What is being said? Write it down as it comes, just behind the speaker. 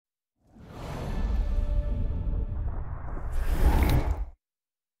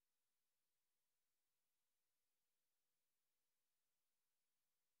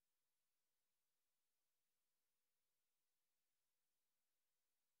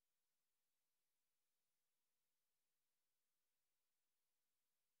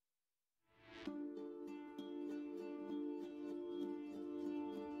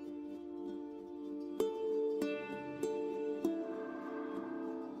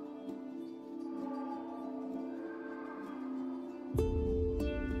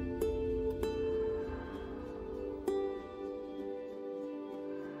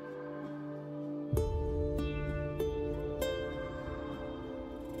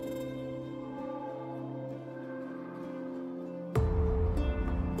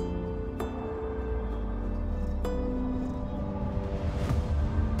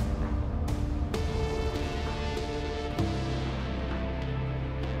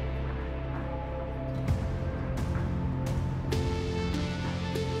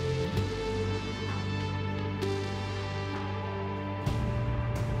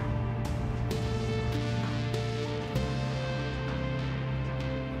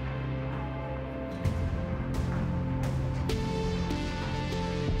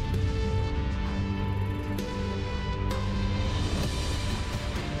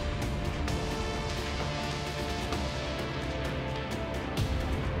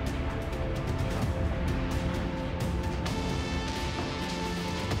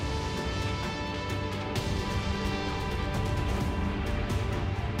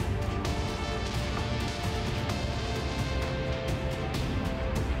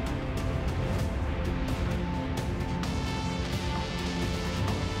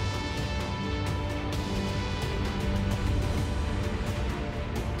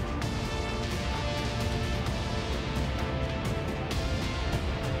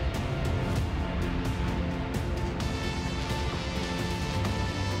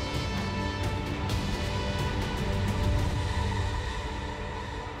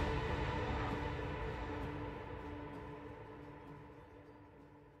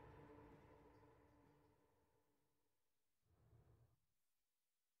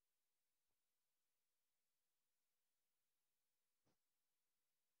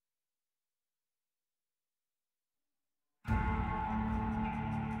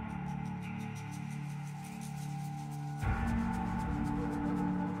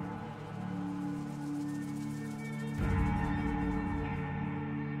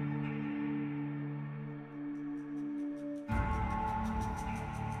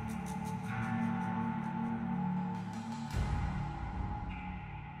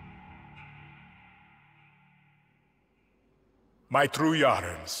My true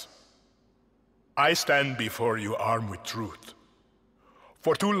Yarans, I stand before you armed with truth.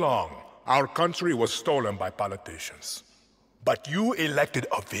 For too long, our country was stolen by politicians. But you elected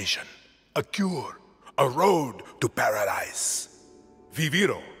a vision, a cure, a road to paradise.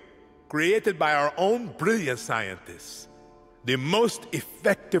 Viviro, created by our own brilliant scientists. The most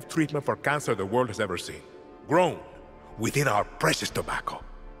effective treatment for cancer the world has ever seen. Grown within our precious tobacco.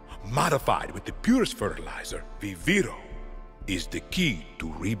 Modified with the purest fertilizer, Viviro is the key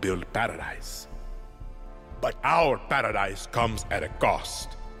to rebuild paradise. But our paradise comes at a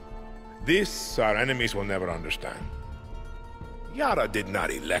cost. This our enemies will never understand. Yara did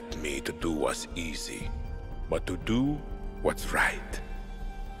not elect me to do what's easy, but to do what's right.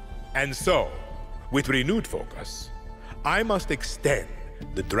 And so, with renewed focus, I must extend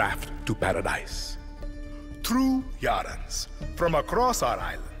the draft to paradise. True Yarans from across our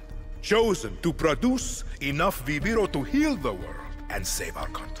island, chosen to produce enough Viviro to heal the world and save our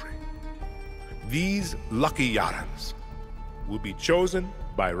country. These lucky Yarans will be chosen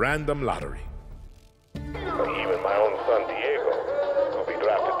by random lottery. Even my own son Diego will be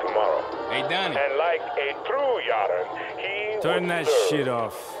drafted tomorrow. Hey, Dani. And like a true Yaran, he Turn will that serve shit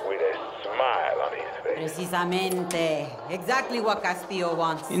off. with a smile on his face. Precisamente. Exactly what Castillo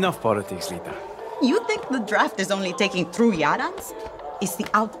wants. Enough politics, Lita. You think the draft is only taking true Yarans? It's the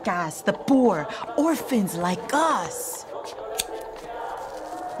outcasts, the poor, orphans like us.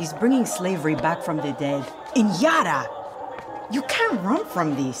 He's bringing slavery back from the dead. In Yara! You can't run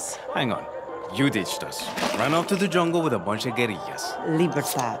from this. Hang on. You ditched us. Ran off to the jungle with a bunch of guerrillas.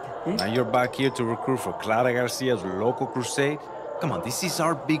 Libertad. Now you're back here to recruit for Clara Garcia's local crusade? Come on, this is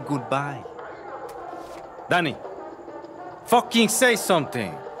our big goodbye. Dani, fucking say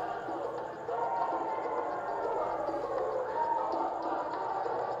something!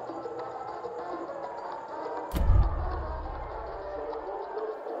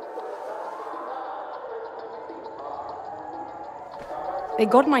 They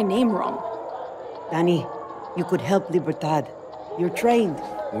got my name wrong. Dani, you could help Libertad. You're trained.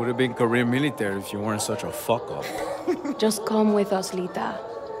 Would have been career military if you weren't such a fuck-up. Just come with us, Lita.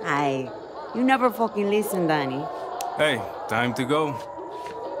 Aye, you never fucking listen, Dani. Hey, time to go.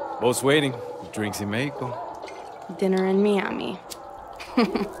 Boat's waiting. Drinks in Mexico. Dinner in Miami.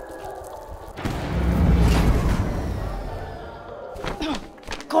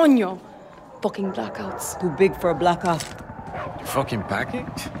 Coño! Fucking blackouts. Too big for a blackout. You fucking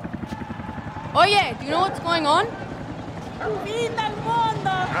package? Oye, do you know what's going on? Fin del mundo!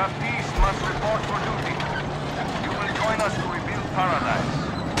 Draftees must report for duty. You will join us to rebuild paradise.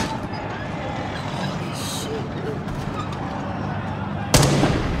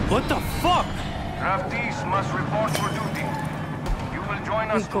 What the fuck? Draftees must report for duty. You will join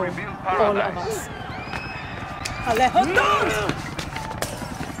us to rebuild All of paradise. us. Alejo, down!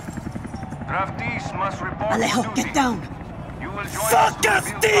 Draftees must report Alejo, for duty. get down! You will join us Fuck to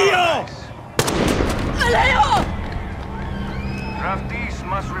rebuild Castillo! paradise. Alejo! Draftees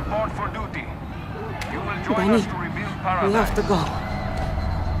must report for duty. You will join Dani, us to rebuild paradise. We have to go.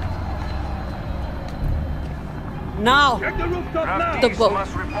 Now! Draftees The boat.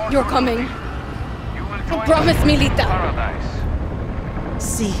 must report You're for coming. duty. You will join Promise us to me, rebuild Lita. paradise.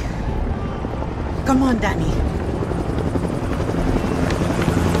 See. Come on, Dani.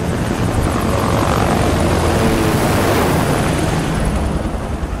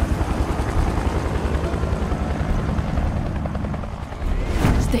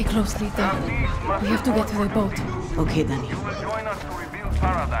 Stay close, Lita. We have to get to the boat. Okay, Dani. You will join us to rebuild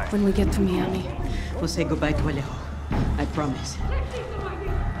paradise. When we get to Miami. We'll say goodbye to Alejo. I promise.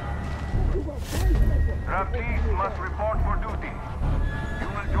 Draftees must report for duty. You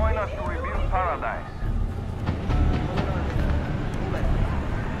will join us to rebuild paradise.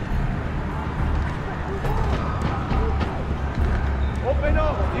 Open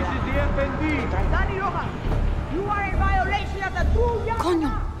up! This is the FND! Dani Rojas, you are in violation of the true YARA.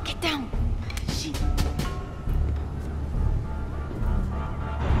 Coño, get down.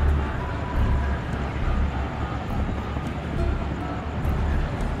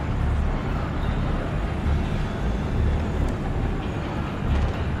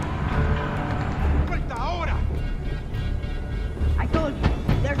 ¡Vuelta ahora! I told you,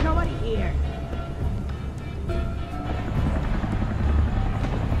 there's nobody here.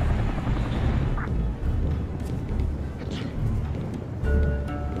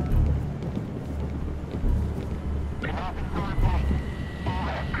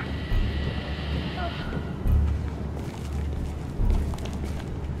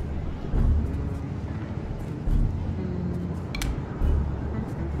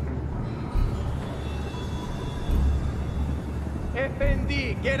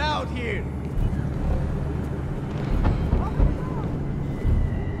 FND, get out here!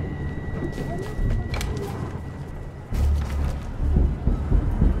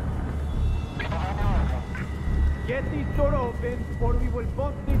 Get this door open or we will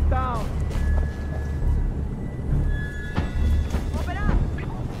bust this down. Open up.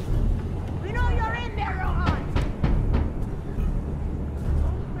 We know you're in there, Rojas.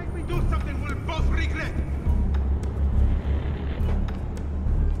 Make me do something we'll both regret.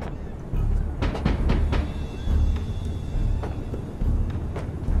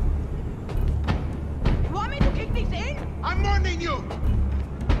 You want me to kick this in? I'm warning you!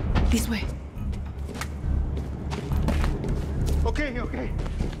 This way. Okay, okay.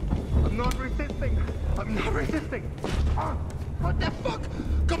 I'm not resisting. I'm not resisting. What the fuck?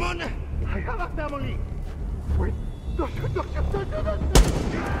 Come on! I have a family. Wait. Don't shoot, don't shoot, don't shoot, don't shoot.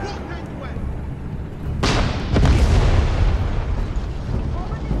 You won't end well.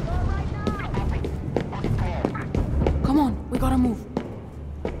 Open this door right now. Come on, we gotta move.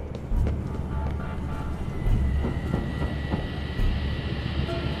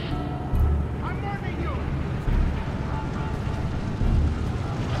 I'm warning you.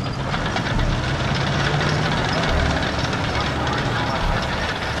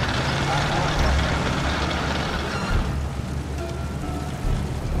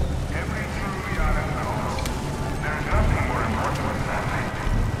 Every true Yaran knows there's nothing more important than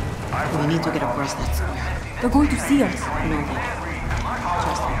family. We need to get across that square. They're going to see us. No, they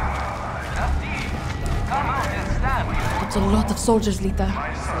trust me. It's a lot of soldiers, Lita.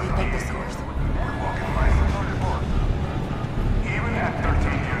 We take the stairs. Even at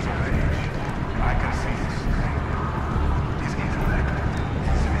 13 years of age, I can see his strength, his intellect,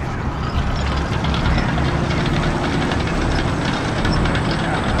 his vision.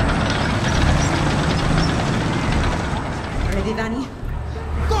 Ready, Dani?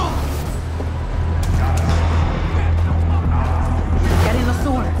 Get in the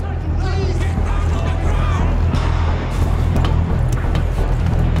sewer.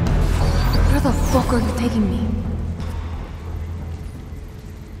 Where the fuck are you taking me?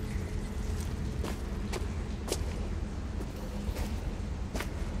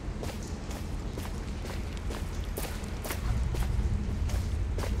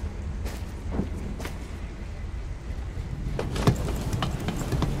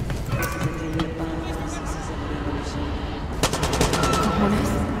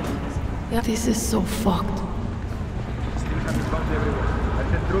 Cojones. Yeah, this is so fucked. have been bombed everywhere. I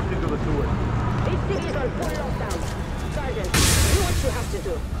sent troops into the sewers. These cities are full lockdown. Sergeant, do what you have to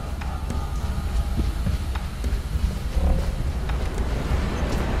do.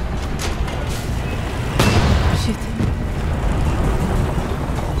 Shit.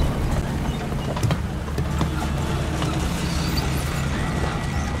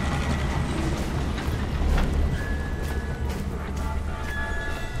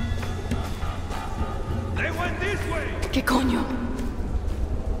 They went this way! ¿Qué coño?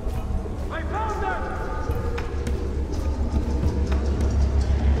 I found them!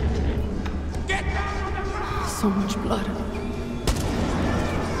 Get down on the ground! So much blood.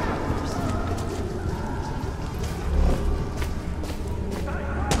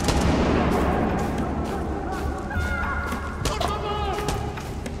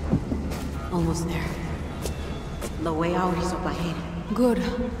 Almost there. The way out is up ahead. Good.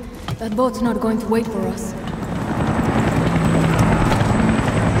 That boat's not going to wait for us.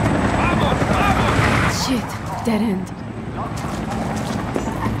 Shit. Dead end.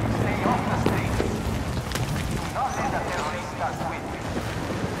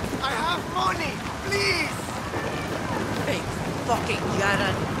 I have money! Please! Hey, fucking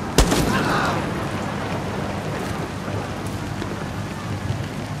Yaran.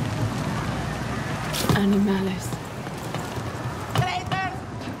 Animales. Traitors!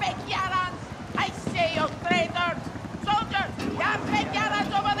 Fake Yarans! I say you traitors! Soldiers! There are fake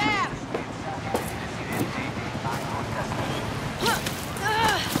Yarans over there!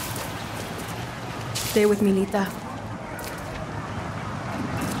 Stay with me, Lita.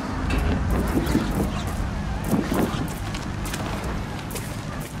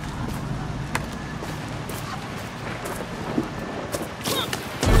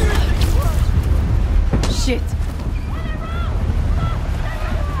 Shit.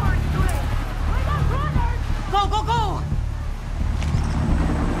 Go, go, go!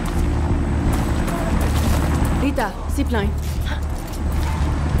 Lita, zipline.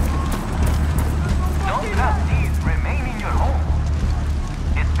 Don't have these remain in your home.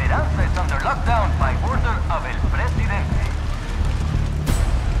 Esperanza is under lockdown by order of El Presidente.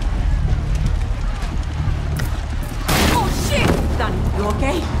 Oh, shit! Dani, you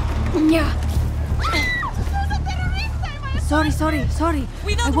okay? Yeah. Sorry.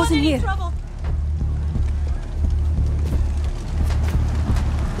 I wasn't here. Trouble.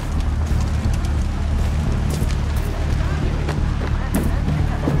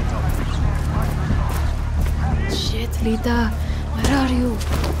 Shit, Lita. Where are you?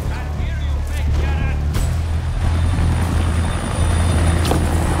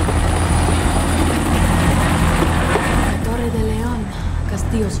 La Torre de León.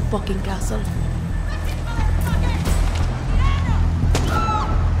 Castillo's fucking castle.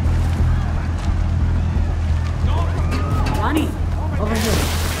 Dani, over here.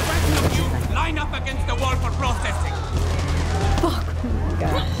 Line up against the wall for processing! Fuck.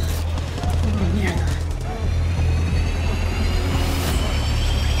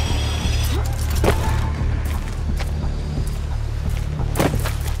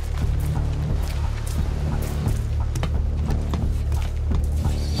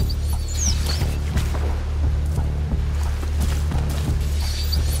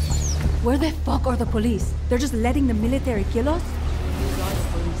 Where the fuck are the police? They're just letting the military kill us?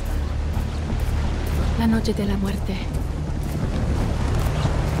 La noche de la muerte.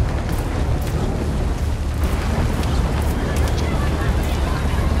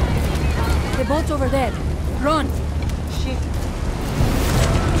 The boat's over there. Run! Shit.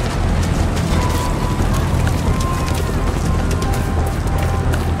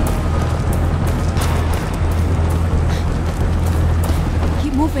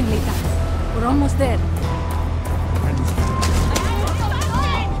 Keep moving, Lita. We're almost there.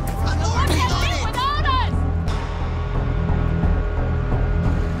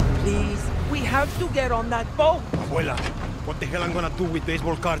 Please, we have to get on that boat. Abuela, what the hell I'm gonna do with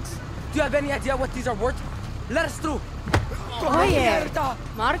baseball cards? Do you have any idea what these are worth? Let us through. Quiet!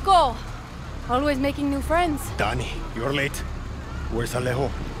 Marco! Always making new friends. Dani, you're late. Where's Alejo?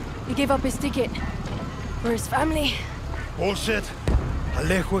 He gave up his ticket. For his family. Bullshit.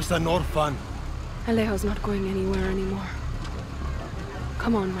 Alejo is an orphan. Alejo's not going anywhere anymore.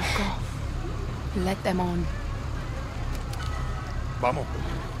 Come on, Marco. Let them on. Vamos.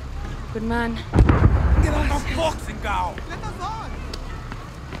 Good man. Get on the boxing cow! Let us on!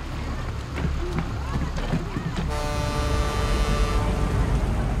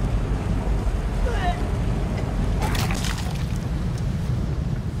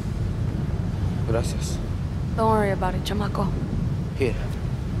 Gracias. Don't worry about it, chamaco. Here.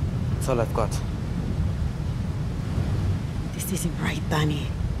 That's all I've got. This isn't right, Dani.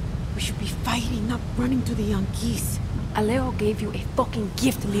 We should be fighting, not running to the Yankees. Alejo gave you a fucking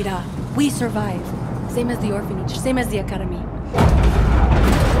gift, Lira. We survive. Same as the orphanage, same as the academy.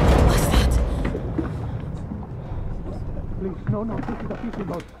 What's that? Please, no, this is a fishing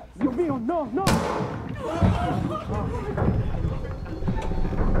boat. Dios mío, no!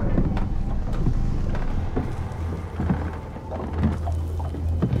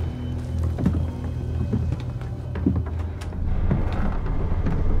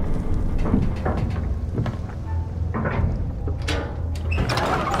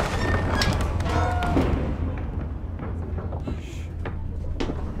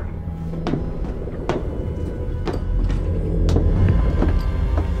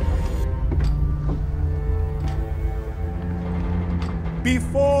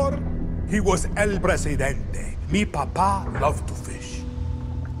 Before he was El Presidente, mi papa loved to fish.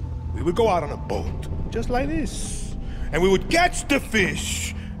 We would go out on a boat, just like this, and we would catch the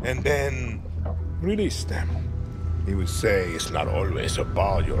fish and then release them. He would say, it's not always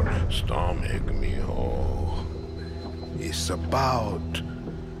about your stomach, mijo. It's about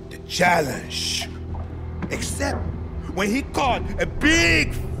the challenge. Except when he caught a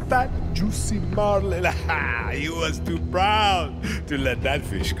big, fat, juicy marlin, he was too proud to let that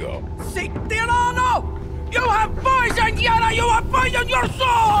fish go. Si, Tirano! You have poisoned Yara! You have poisoned your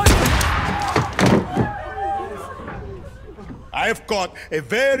soul! I have caught a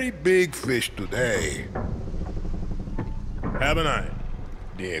very big fish today. Haven't I,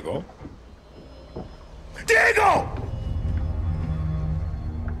 Diego? Diego!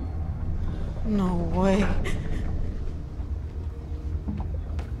 No way.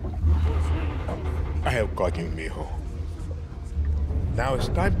 I have caught you, mijo. Now it's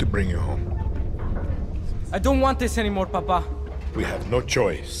time to bring you home. I don't want this anymore, Papa. We have no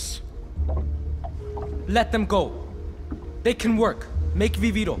choice. Let them go. They can work. Make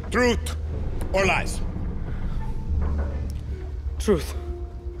Viviro. Truth or lies? Truth.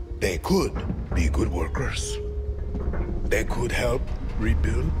 They could be good workers. They could help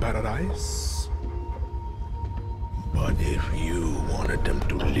rebuild paradise. But if you wanted them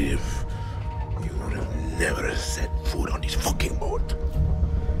to live, you would have never set foot on this fucking boat.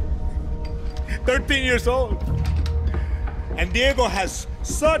 13 years old. And Diego has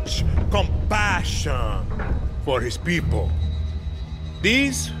such compassion for his people.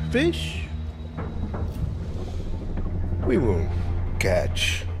 These fish, we will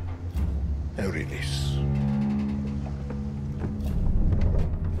catch and release.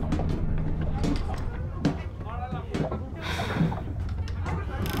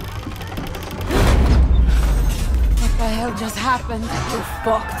 What the hell just happened? We're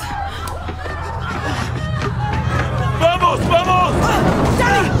fucked. Vamos, vamos!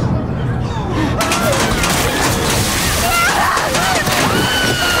 Dani!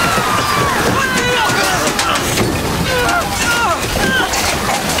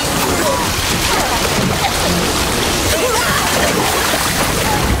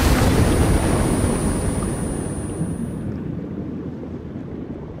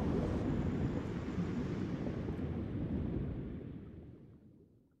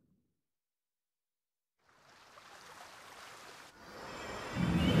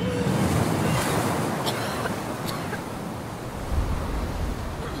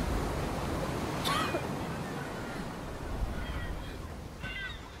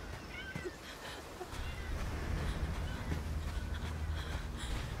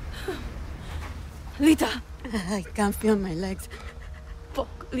 Lita! I can't feel my legs.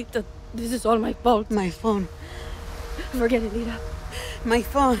 Fuck, Lita. This is all my fault. My phone. Forget it, Lita. My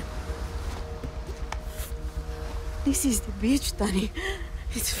phone. This is the beach, Dani.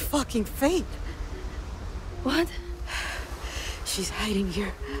 It's fucking fate. What? She's hiding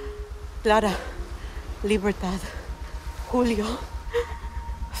here. Clara, Libertad, Julio.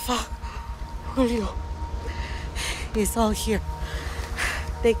 Fuck, Julio. It's all here.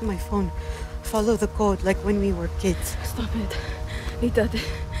 Take my phone. Follow the code like when we were kids. Stop it. Lita.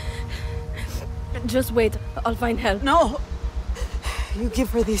 Just wait. I'll find help. No! You give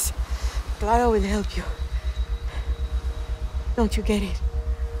her this. Clara will help you. Don't you get it?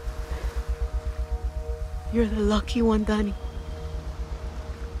 You're the lucky one, Dani.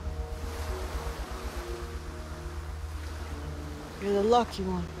 You're the lucky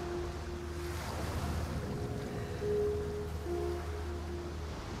one.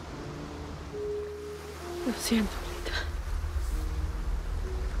 Lo siento, Lita.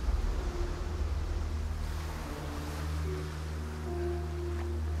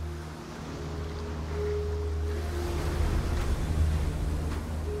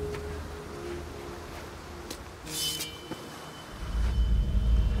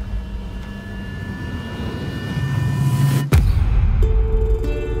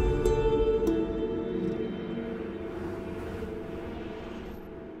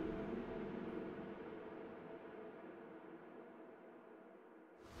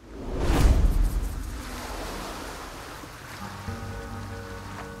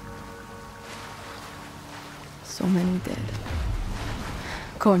 So many dead.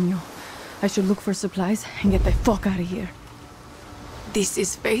 Coño. I should look for supplies and get the fuck out of here. This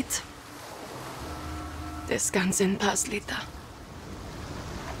is fate. Descansa en paz, Lita.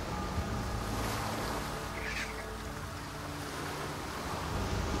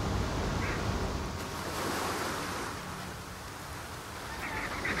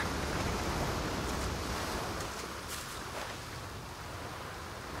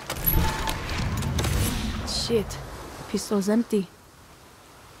 Shit. Pistol's empty.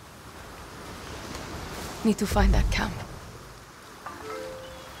 Need to find that camp.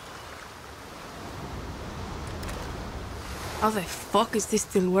 How the fuck is this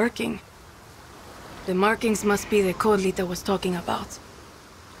still working? The markings must be the code Lita was talking about.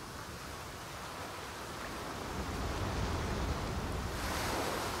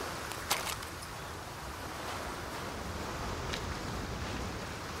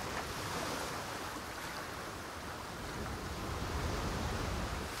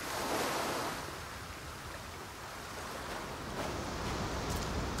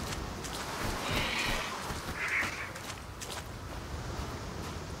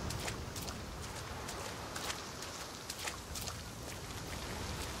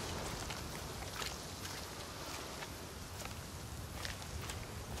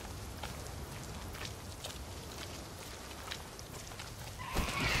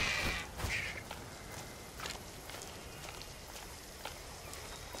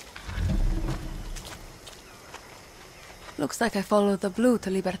 Looks like I followed the blue to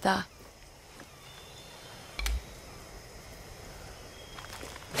Libertad.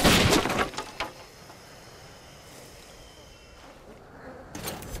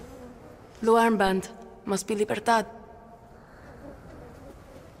 Blue armband. Must be Libertad.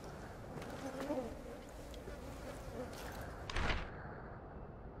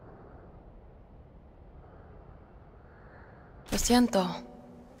 Lo siento.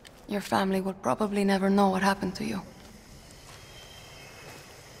 Your family will probably never know what happened to you.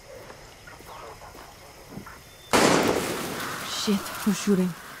 Shit, who's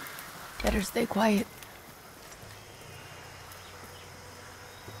shooting? Better stay quiet.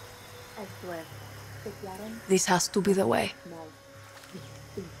 I swear, the Yaran This has to be the way. smell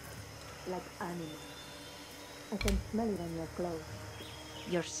distinct, like animals. I can smell it on your clothes.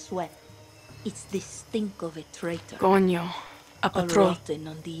 Your sweat. It's the stink of a traitor. Coño, a All patrol. rotten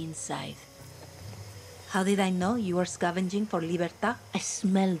on the inside. How did I know you were scavenging for Libertad? I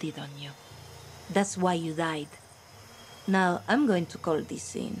smelled it on you. That's why you died. Now, I'm going to call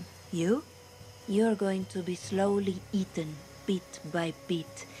this in. You're going to be slowly eaten, bit by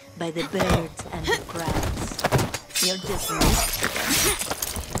bit, by the birds and the crabs. You're just meat to them.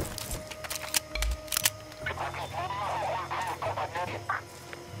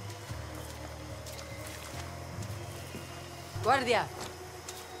 Guardia!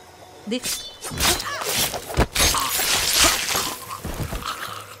 This...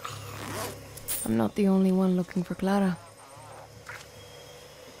 I'm not the only one looking for Clara.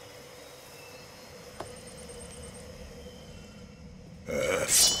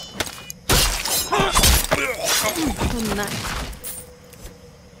 Oh, nice.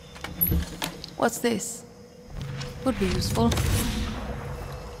 What's this? Would be useful.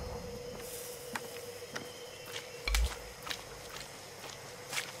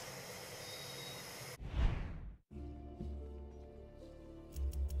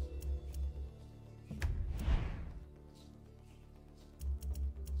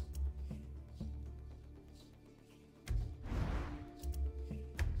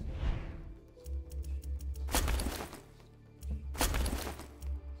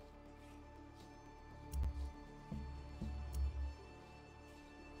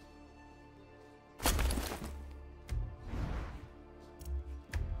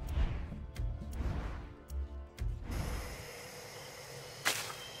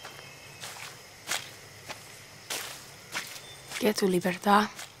 Get to Libertad,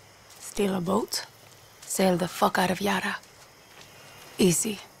 steal a boat, sail the fuck out of Yara.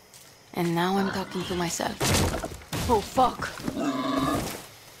 Easy. And now I'm talking to myself. Oh, fuck.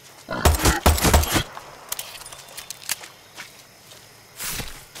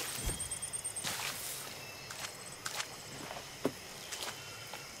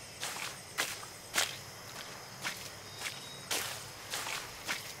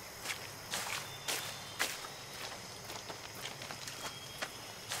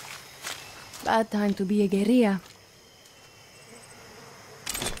 Bad time to be a guerrilla.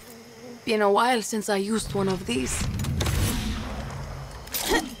 Been a while since I used one of these.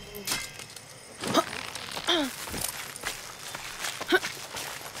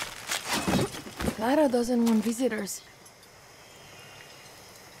 Clara? Yara doesn't want visitors.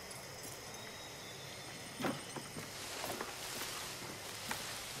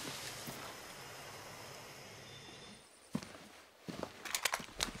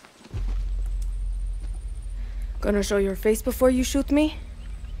 Gonna show your face before you shoot me?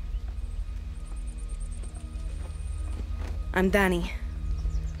 I'm Dani,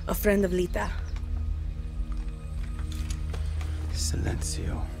 a friend of Lita.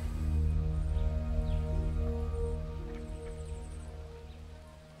 Silencio.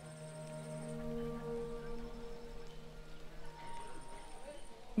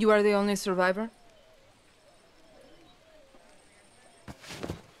 You are the only survivor?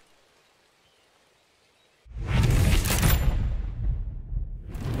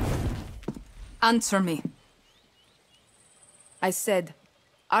 Answer me. I said,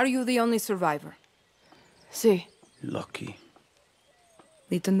 are you the only survivor? Si. Lucky.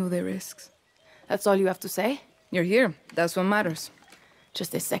 Lita knew the risks. That's all you have to say? You're here. That's what matters.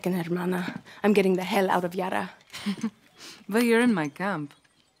 Just a second, hermana. I'm getting the hell out of Yara. But you're in my camp.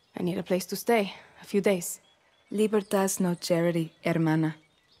 I need a place to stay. A few days. Libertad's no charity, hermana.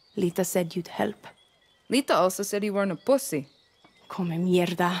 Lita said you'd help. Lita also said you weren't a pussy. Come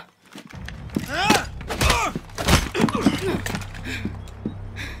mierda.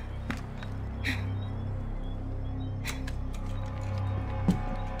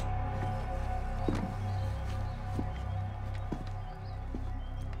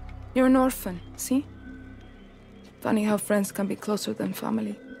 You're an orphan, see? Funny how friends can be closer than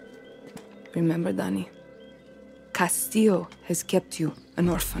family. Remember, Dani, Castillo has kept you an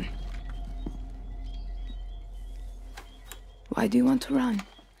orphan. Why do you want to run?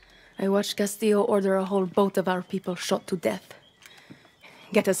 I watched Castillo order a whole boat of our people shot to death.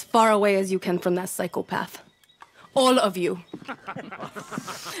 Get as far away as you can from that psychopath. All of you.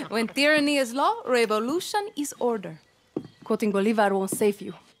 When tyranny is law, revolution is order. Quoting Bolivar won't save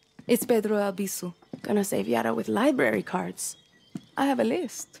you. It's Pedro Albizu. Gonna save Yara with library cards. I have a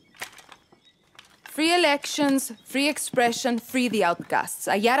list. Free elections, free expression, free the outcasts.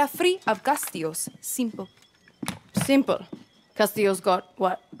 A Yara free of Castillos. Simple. Simple. Castillo's got,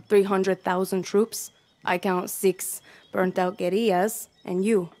 what, 300,000 troops? I count 6 burnt-out guerrillas, and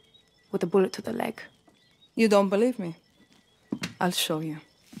you, with a bullet to the leg. You don't believe me? I'll show you.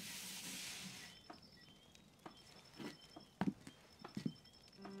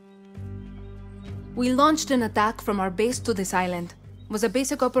 We launched an attack from our base to this island. It was a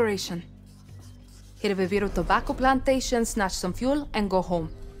basic operation. Hit a Viviro tobacco plantation, snatch some fuel, and go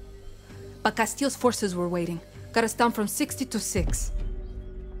home. But Castillo's forces were waiting. Got us down from 60 to 6.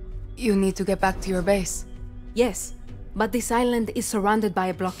 You need to get back to your base. Yes, but this island is surrounded by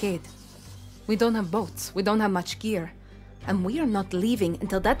a blockade. We don't have boats, we don't have much gear. And we are not leaving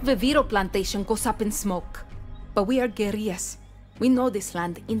until that Viviro plantation goes up in smoke. But we are guerrillas. We know this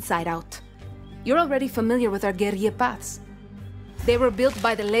land inside out. You're already familiar with our guerrilla paths. They were built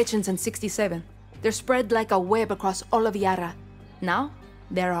by the legends in 67. They're spread like a web across all of Yara. Now,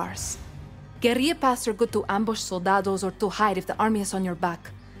 they're ours. Guerrilla paths are good to ambush soldados or to hide if the army is on your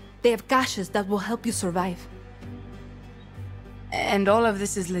back. They have caches that will help you survive. And all of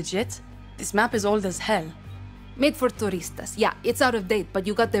this is legit? This map is old as hell. Made for turistas. Yeah, it's out of date, but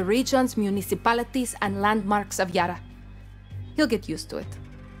you got the regions, municipalities, and landmarks of Yara. You'll get used to it.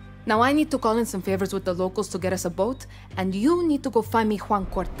 Now I need to call in some favors with the locals to get us a boat, and you need to go find me Juan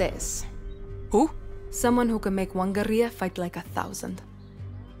Cortez. Who? Someone who can make one guerrilla fight like 1,000.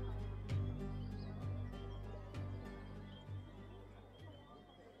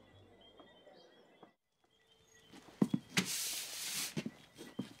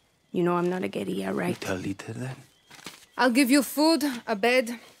 You know I'm not a guerrilla, right? Tell Lita that? I'll give you food, a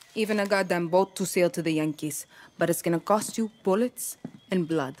bed, even a goddamn boat to sail to the Yankees. But it's gonna cost you bullets and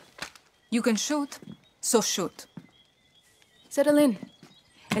blood. You can shoot, so shoot. Settle in,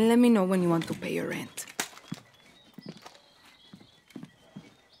 and let me know when you want to pay your rent.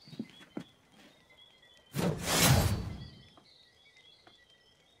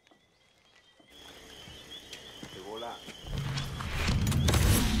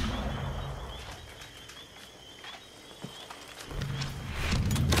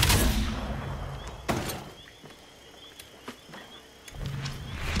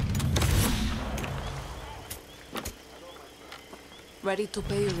 Ready to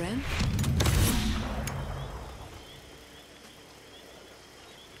pay your rent?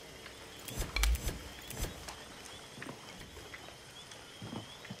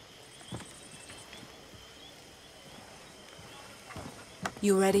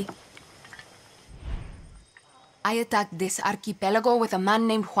 You ready? I attacked this archipelago with a man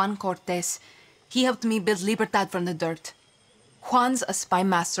named Juan Cortez. He helped me build Libertad from the dirt. Juan's a spy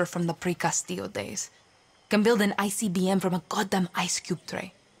master from the pre-Castillo days. Can build an ICBM from a goddamn ice cube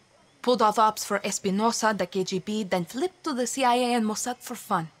tray. Pulled off ops for Espinosa, the KGB, then flipped to the CIA and Mossad for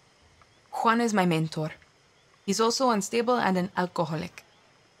fun. Juan is my mentor. He's also unstable and an alcoholic.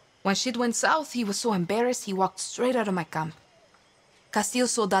 When shit went south, he was so embarrassed he walked straight out of my camp.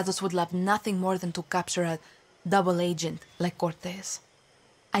 Castillo's soldados would love nothing more than to capture a double agent like Cortez.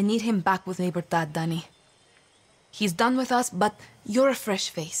 I need him back with Libertad, Dani. He's done with us, but you're a fresh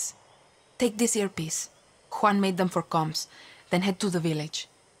face. Take this earpiece. Juan made them for comms, then head to the village.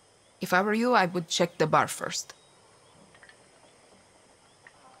 If I were you, I would check the bar first.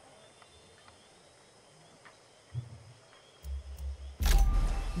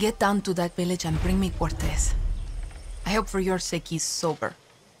 Get down to that village and bring me Cortez. I hope for your sake he's sober.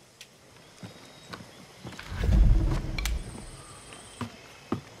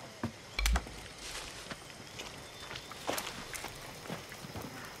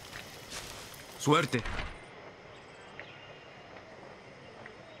 Suerte.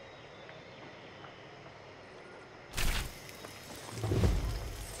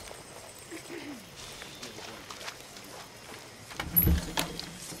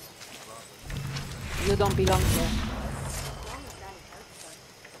 You don't belong here.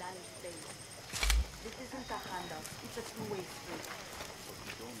 This isn't a handout. It's a two-way street.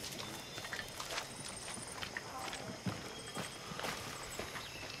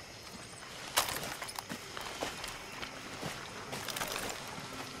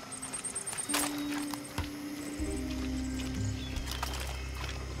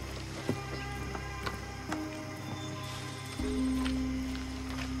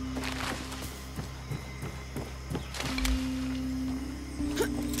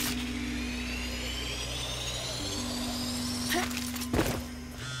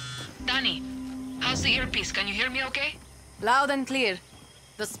 Dani, how's the earpiece? Can you hear me okay? Loud and clear.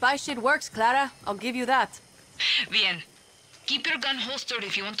 The spy shit works, Clara. I'll give you that. Bien. Keep your gun holstered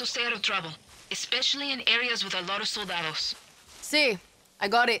if you want to stay out of trouble, especially in areas with a lot of soldados. See, I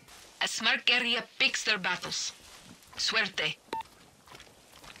got it. A smart guerrilla picks their battles. Suerte.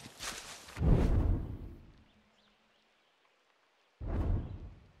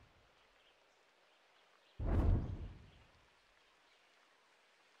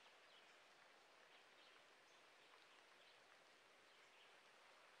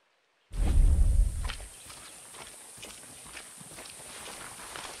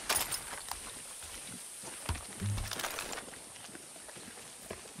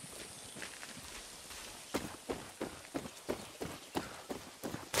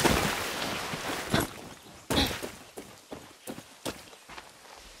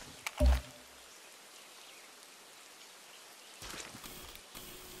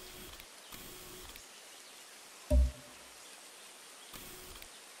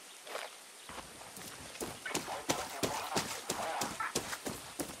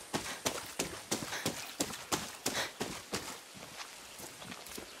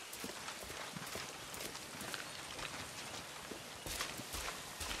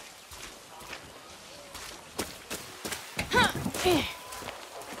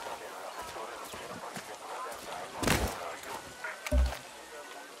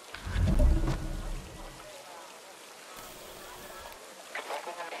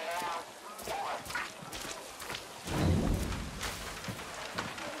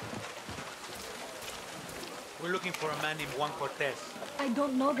 We're looking for a man named Juan Cortez. I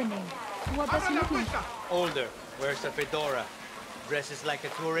don't know the name. What does he look like? Older, wears a fedora, dresses like a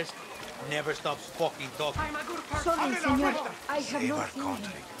tourist, never stops fucking talking. Sorry, senor. I have not seen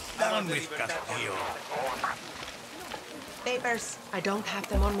him. Down with Castillo. Papers. I don't have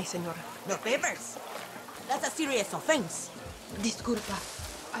them on me, senora. No papers. That's a serious offense. Disculpa.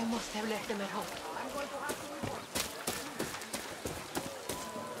 I must have left them at home.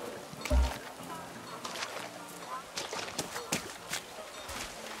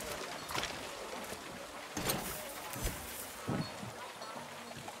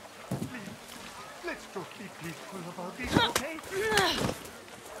 Let's just be peaceful about this, okay?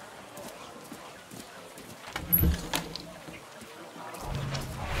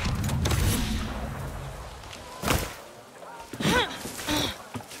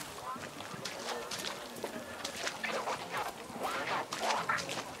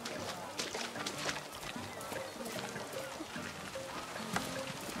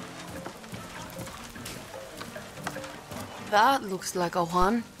 That looks like a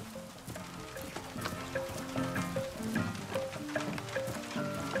Juan.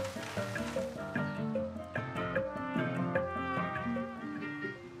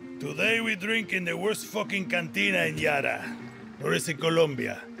 Today we we drink in the worst fucking cantina in Yara? Or is it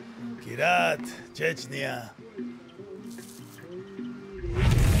Colombia? Kirat, Chechnya.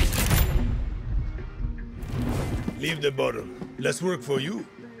 Leave the bottle. Less work for you.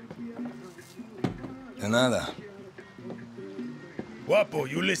 De nada. Guapo,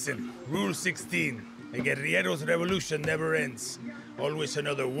 you listen. Rule 16. A guerrillero's revolution never ends. Always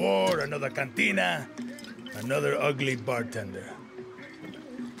another war, another cantina, another ugly bartender.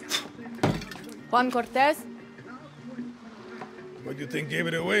 Juan Cortez? What do you think gave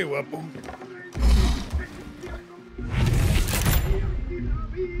it away, Guapo?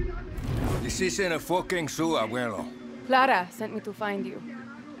 This isn't a fucking zoo, abuelo. Clara sent me to find you.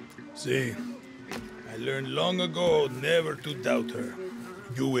 See, I learned long ago never to doubt her.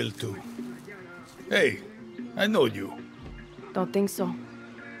 You will too. Hey, I know you. Don't think so.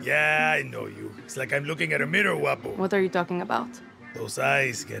 Yeah, I know you. It's like I'm looking at a mirror, Guapo. What are you talking about? Those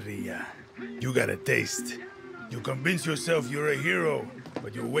eyes, guerrilla. You got a taste. You convince yourself you're a hero,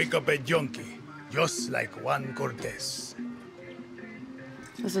 but you wake up a junkie, just like Juan Cortez.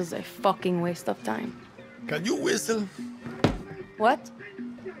 This is a fucking waste of time. Can you whistle? What?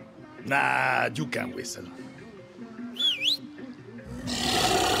 Nah, you can't whistle.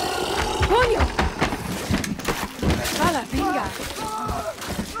 Coño! ¡Hala, pinga!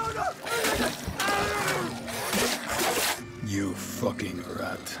 You fucking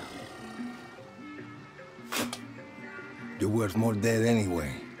rat. You're worth more dead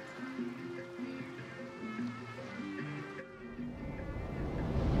anyway.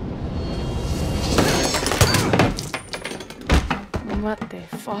 What the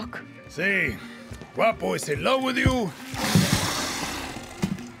fuck? See, Guapo is in love with you,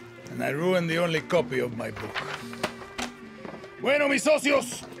 and I ruined the only copy of my book. Bueno, mis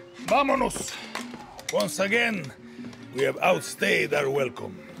socios, vámonos. Once again, we have outstayed our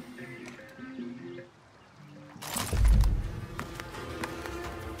welcome.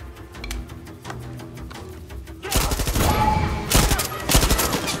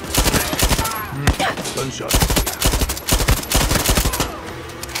 Gunshot.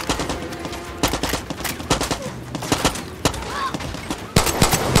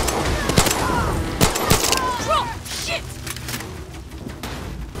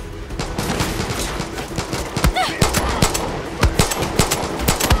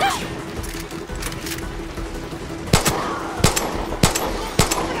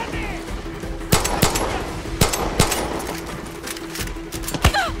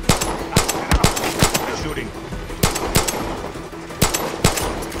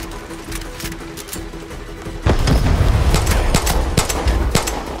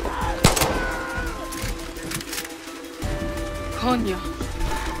 Coño.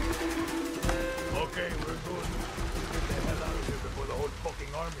 Okay, we're good. Get the hell out of here before the whole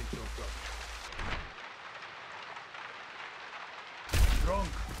fucking army shows up. I'm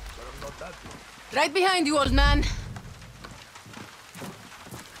drunk, but I'm not that drunk. Right behind you, old man.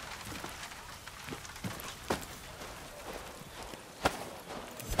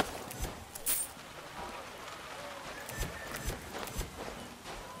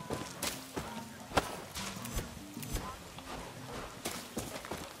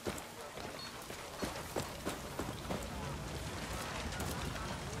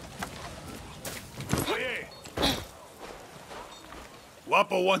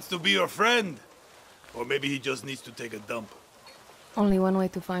 Guapo wants to be your friend. Or maybe he just needs to take a dump. Only one way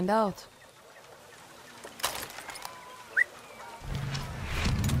to find out.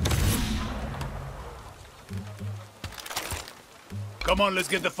 Come on, let's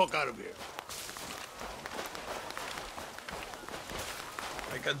get the fuck out of here.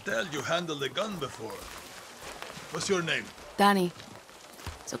 I can tell you handled a gun before. What's your name? Dani.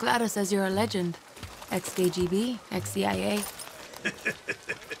 So Clara says you're a legend. Ex-KGB, ex-CIA.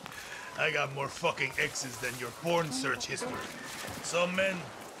 I got more fucking X's than your porn search history. Some men,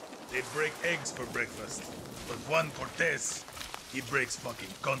 they break eggs for breakfast. But Juan Cortez, he breaks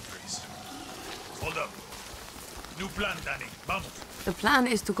fucking countries. Hold up. New plan, Dani. Vamos. The plan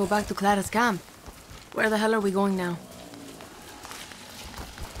is to go back to Clara's camp. Where the hell are we going now?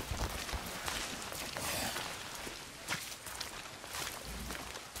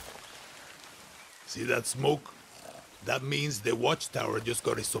 See that smoke? That means the watchtower just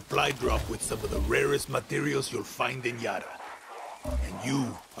got a supply drop with some of the rarest materials you'll find in Yara. And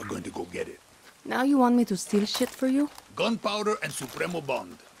you are going to go get it. Now you want me to steal shit for you? Gunpowder and Supremo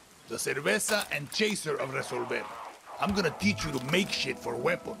Bond. The cerveza and chaser of Resolver. I'm gonna teach you to make shit for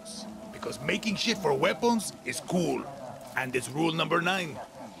weapons. Because making shit for weapons is cool. And it's rule number 9.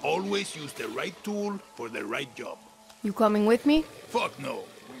 Always use the right tool for the right job. You coming with me? Fuck no.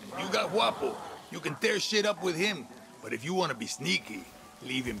 You got Guapo. You can tear shit up with him. But if you want to be sneaky,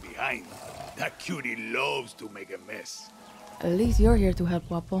 leave him behind. That cutie loves to make a mess. At least you're here to help,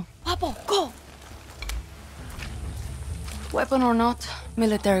 Guapo. Guapo, go! Weapon or not,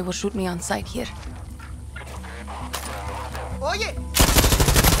 military will shoot me on sight here. Oye!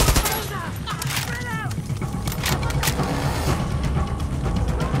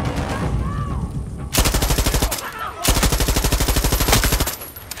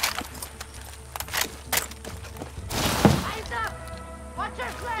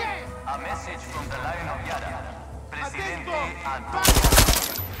 A message from the Lion of Yara. Presidente Anton.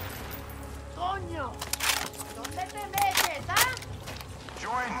 Coño! ¿Dónde te metes, ah?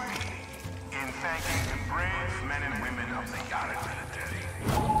 Join me in thanking the brave men and women of the YARA military.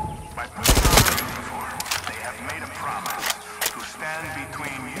 By putting on uniform, they have made a promise to stand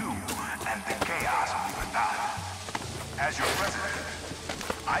between you and the chaos of Libertad. As your president,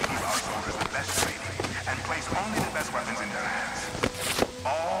 I give our soldiers the best training and place only the best weapons in their hands.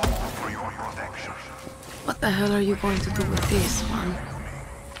 All for your protection. What the hell are you going to do with this, Juan?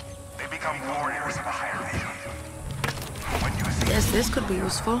 They become warriors of a higher vision. When you see Yes, this could be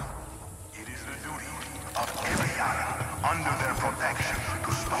useful. it is the duty of every YARA under their protection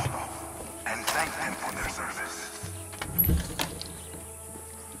to stop and thank them for their service.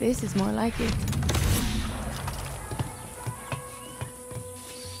 This is more like it.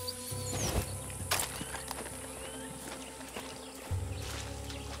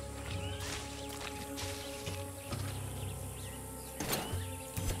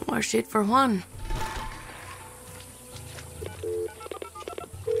 More shit for Juan.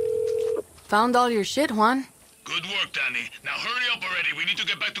 Found all your shit, Juan. Good work, Dani. Now hurry up already. We need to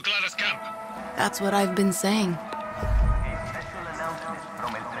get back to Clara's camp. That's what I've been saying. Special announcement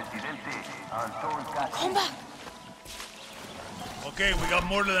from el presidente Antón Castillo. Come back. Okay, we got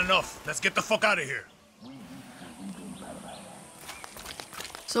more than enough. Let's get the fuck out of here.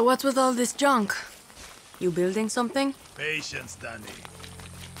 So what's with all this junk? You building something? Patience, Dani.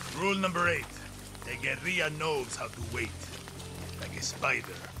 Rule number 8. The guerrilla knows how to wait. Like a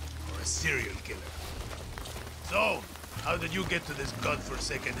spider or a serial killer. So, how did you get to this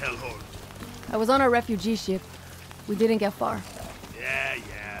godforsaken hellhole? I was on a refugee ship. We didn't get far. Yeah.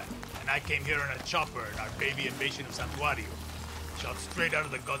 And I came here on a chopper in our baby invasion of Santuario. Shot straight out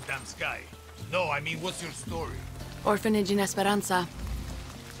of the goddamn sky. No, I mean, what's your story? Orphanage in Esperanza.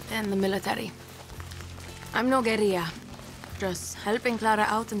 And the military. I'm no guerrilla. Just helping Clara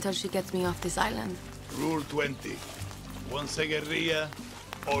out until she gets me off this island. Rule 20. Once a guerrilla,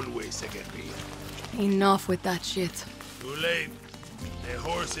 always a guerrilla. Enough with that shit. Too late. The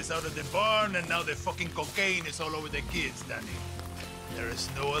horse is out of the barn, and now the fucking cocaine is all over the kids, Dani. There is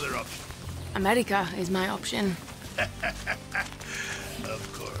no other option. America is my option. Of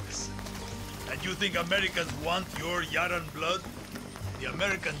course. And you think Americans want your Yaran blood? The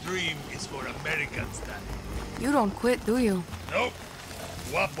American dream is for Americans, Dani. You don't quit, do you? Nope.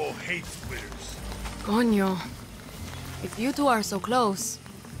 Guapo hates quitters. Coño. If you two are so close,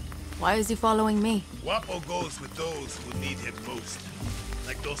 why is he following me? Guapo goes with those who need him most.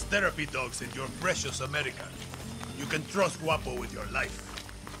 Like those therapy dogs in your precious America. You can trust Guapo with your life.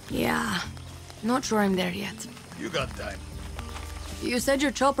 Yeah. Not sure I'm there yet. You got time. You said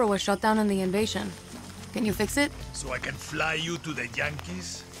your chopper was shot down in the invasion. Can you fix it? So I can fly you to the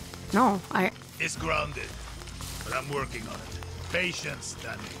Yankees? No, It's grounded. But I'm working on it. Patience,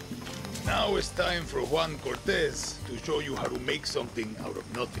 Dani. Now it's time for Juan Cortez to show you how to make something out of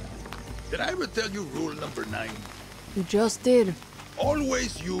nothing. Did I ever tell you rule number 9? You just did.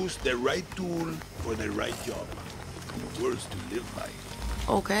 Always use the right tool for the right job. Words to live by.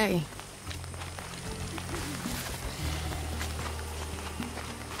 Okay.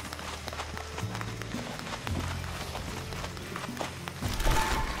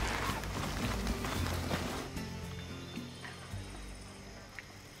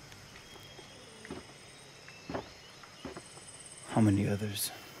 How many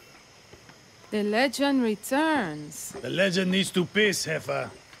others? The legend returns. The legend needs to piss, Jefa.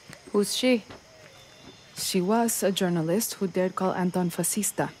 Who's she? She was a journalist who dared call Anton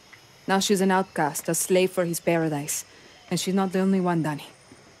fascista. Now she's an outcast, a slave for his paradise. And she's not the only one, Dani.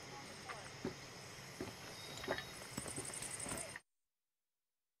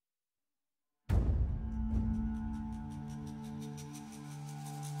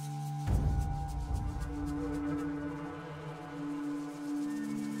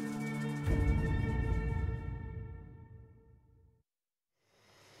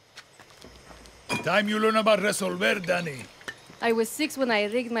 Time you learn about resolver, Dani. I was 6 when I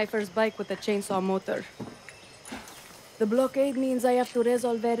rigged my first bike with a chainsaw motor. The blockade means I have to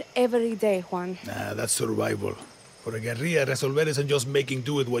resolver every day, Juan. Nah, that's survival. For a guerrilla, resolver isn't just making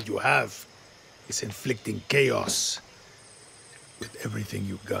do with what you have. It's inflicting chaos with everything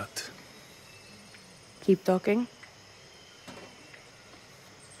you got. Keep talking.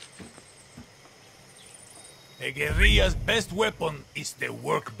 A guerrilla's best weapon is the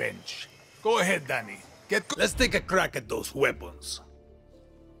workbench. Go ahead, Dani. Let's take a crack at those weapons.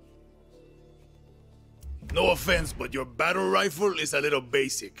 No offense, but your battle rifle is a little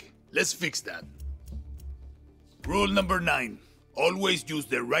basic. Let's fix that. Rule number 9. Always use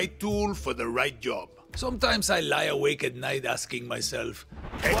the right tool for the right job. Sometimes I lie awake at night asking myself,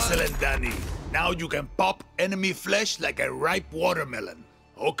 excellent, Dani. Now you can pop enemy flesh like a ripe watermelon.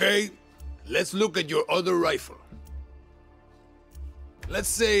 Okay, let's look at your other rifle. Let's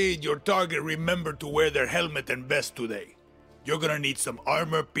say your target remembered to wear their helmet and vest today. You're gonna need some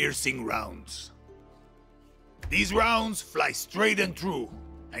armor-piercing rounds. These rounds fly straight and true,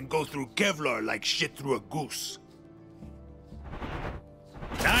 and go through Kevlar like shit through a goose.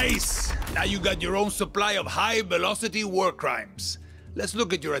 Nice! Now you got your own supply of high-velocity war crimes. Let's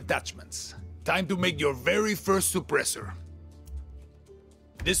look at your attachments. Time to make your very first suppressor.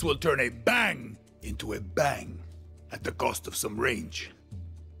 This will turn a bang into a bang at the cost of some range.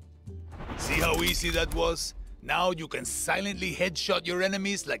 See how easy that was? Now you can silently headshot your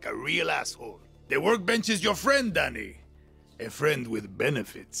enemies like a real asshole. The workbench is your friend, Dani. A friend with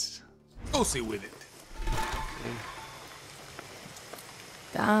benefits. Go see with it.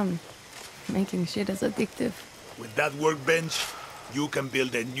 Damn. Making shit is addictive. With that workbench, you can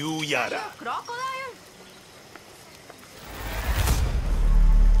build a new Yara. Crocodile?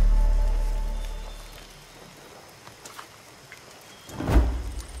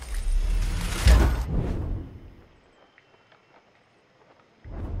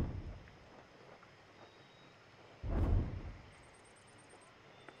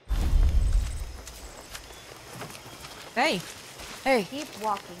 Hey. Hey. Keep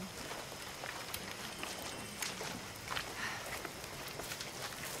walking.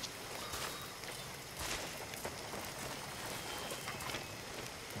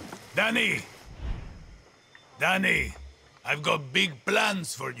 Dani! Dani, I've got big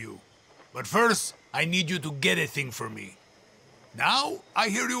plans for you. But first, I need you to get a thing for me. Now, I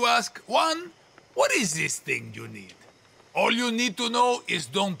hear you ask, Juan, what is this thing you need? All you need to know is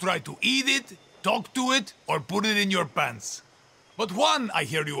don't try to eat it, talk to it, or put it in your pants. But Juan, I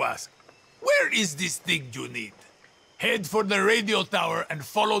hear you ask, where is this thing you need? Head for the radio tower and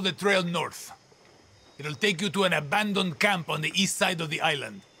follow the trail north. It'll take you to an abandoned camp on the east side of the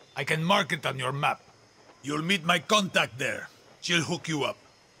island. I can mark it on your map. You'll meet my contact there. She'll hook you up.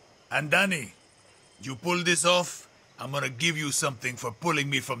 And Dani, you pull this off, I'm gonna give you something for pulling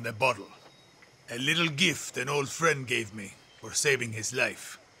me from the bottle. A little gift an old friend gave me for saving his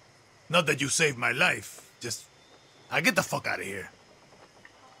life. Not that you saved my life, just... get the fuck out of here.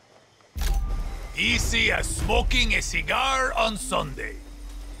 Easy as smoking a cigar on Sunday.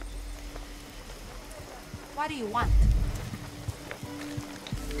 What do you want?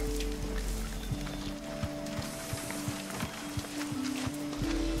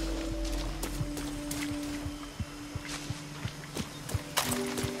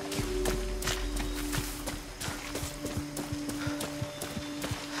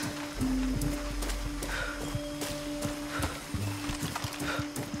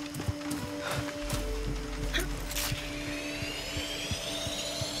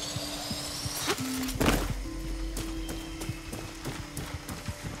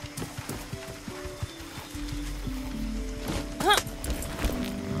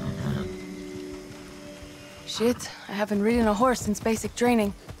 Shit, I haven't ridden a horse since basic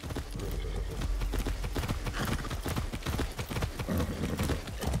training.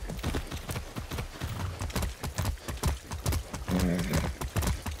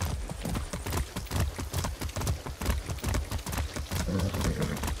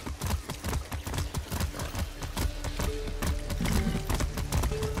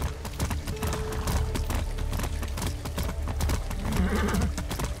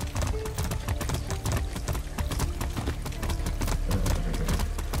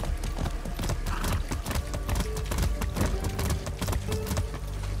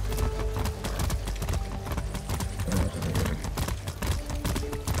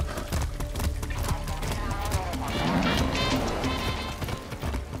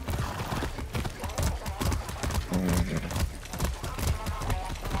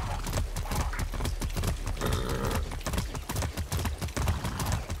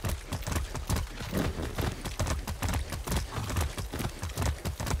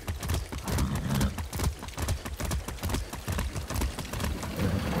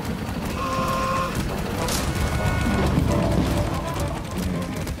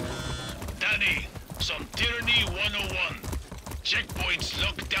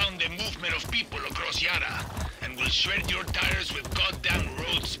 YARA, and will shred your tires with goddamn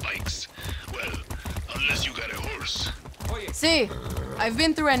road spikes. Well, unless you got a horse. See, I've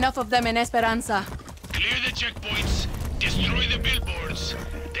been through enough of them in Esperanza. Clear the checkpoints, destroy the billboards,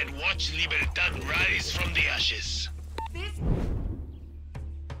 then watch Libertad rise from the ashes.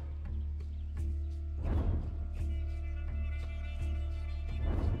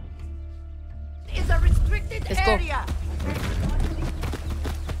 It's a restricted area.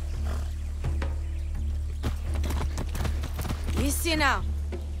 Easy now.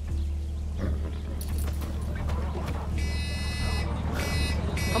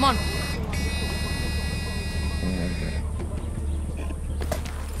 Come on.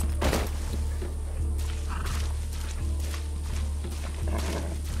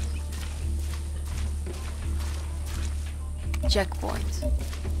 Checkpoint.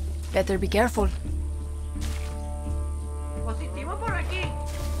 Better be careful. Positivo por aquí.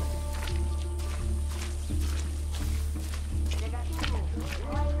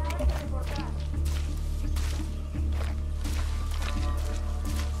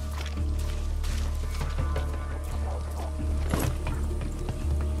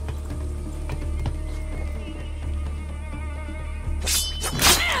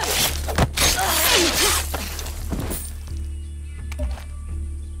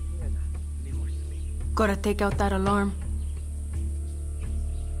 Gotta take out that alarm.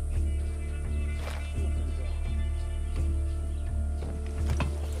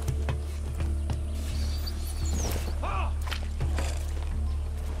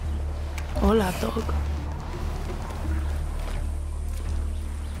 Hola, dog.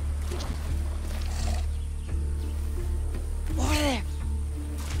 Over there.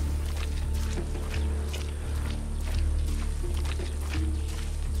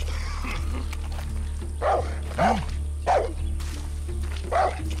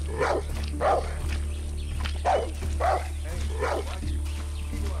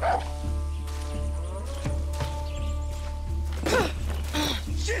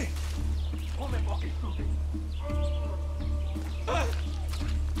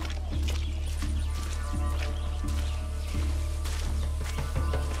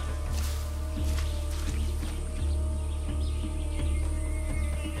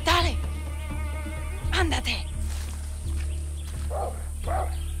 Dale. Ándate.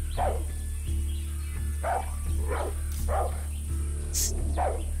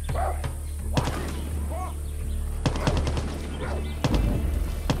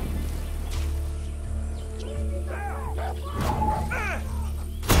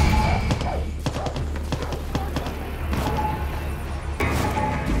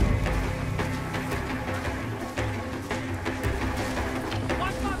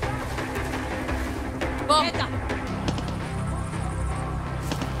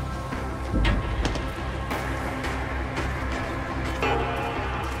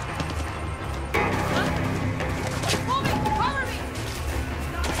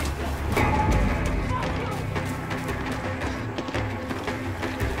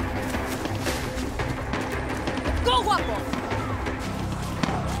 Go, guapo!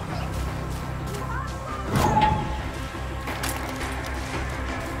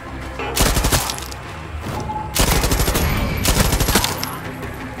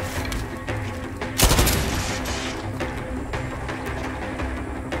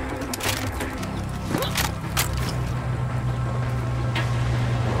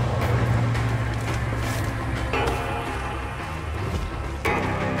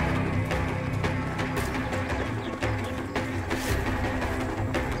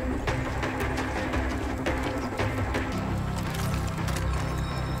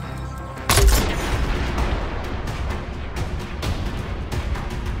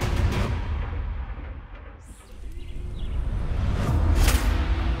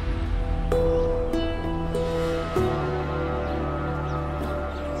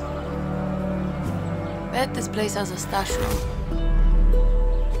 Bet this place has a stash room.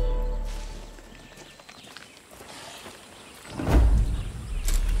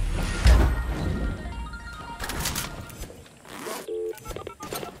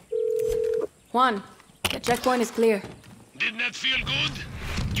 Juan, the checkpoint is clear. Didn't that feel good?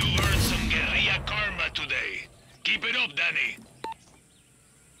 You earned some guerrilla karma today. Keep it up, Dani.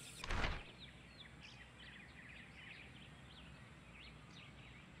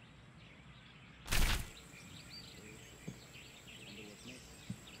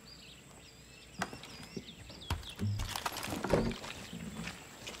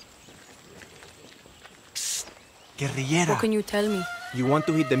 Guerrillera. What can you tell me? You want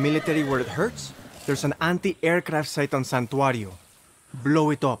to hit the military where it hurts? There's an anti-aircraft site on Santuario. Blow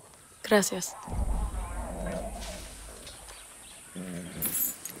it up. Gracias.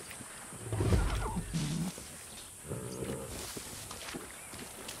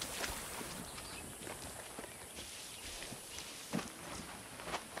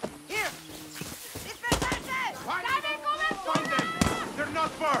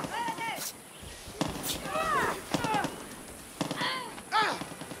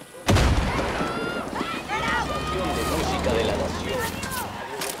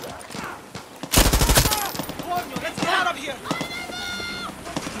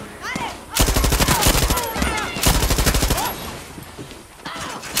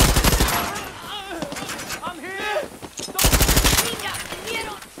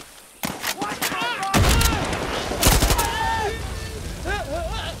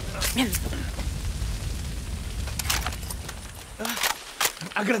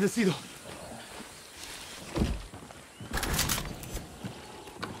 Agradecido.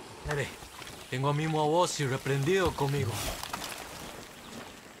 Dale, tengo a mismo a vos y reprendido conmigo.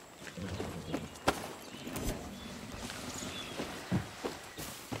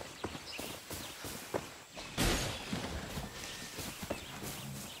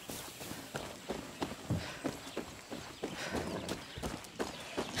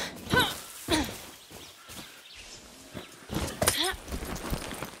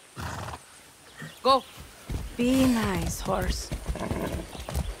 Go. Be nice, horse.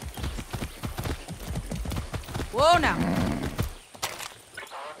 Whoa now.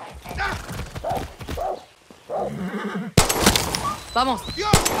 Vamos.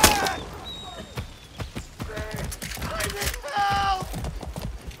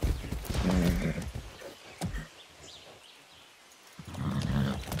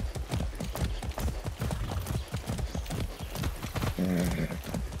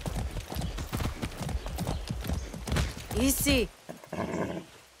 Easy.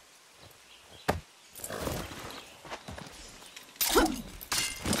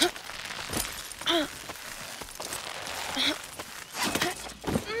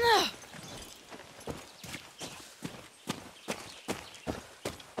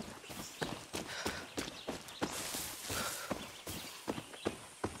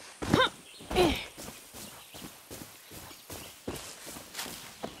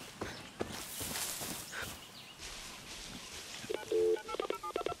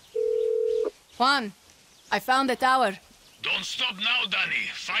 Juan, I found the tower. Don't stop now, Dani.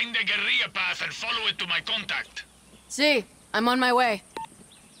 Find the guerrilla path and follow it to my contact. See, I'm on my way.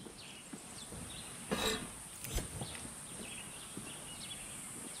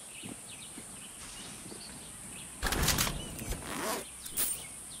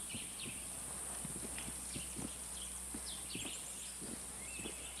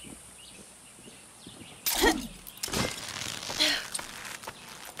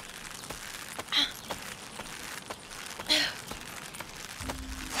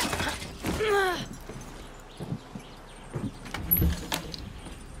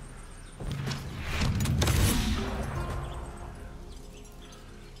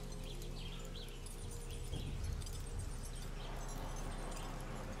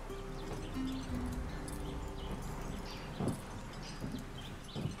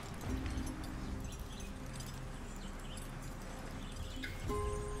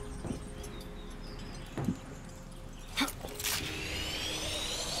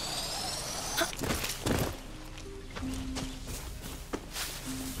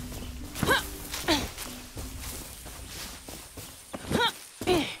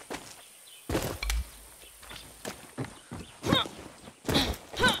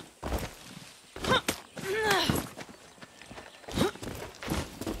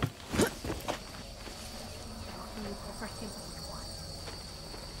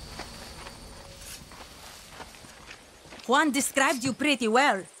 Juan described you pretty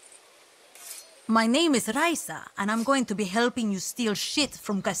well. My name is Raisa, and I'm going to be helping you steal shit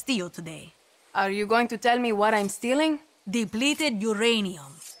from Castillo today. Are you going to tell me what I'm stealing? Depleted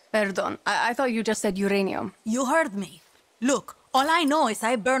uranium. Perdon, I thought you just said uranium. You heard me. Look, all I know is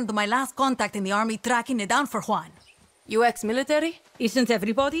I burned my last contact in the army tracking it down for Juan. You ex-military? Isn't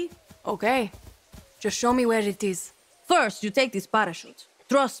everybody? Okay. Just show me where it is. First, you take this parachute.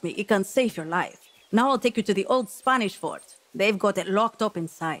 Trust me, it can save your life. Now I'll take you to the old Spanish fort. They've got it locked up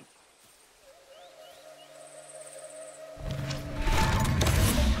inside.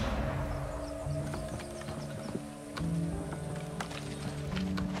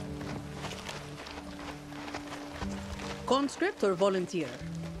 Conscript or volunteer?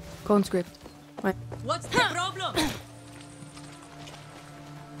 Conscript. What? What's the problem?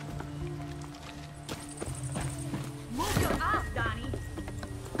 Move your ass, Dani.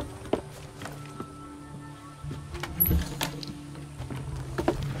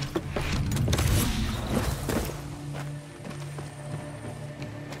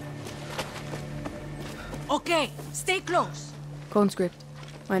 Okay, stay close. Conscript.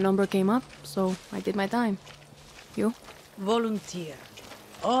 My number came up, so I did my time. You? Volunteer.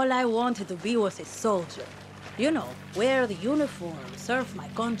 All I wanted to be was a soldier. You know, wear the uniform, serve my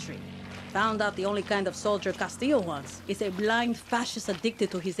country. Found out the only kind of soldier Castillo wants is a blind fascist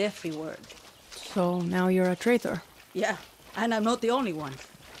addicted to his every word. So now you're a traitor? Yeah, and I'm not the only one.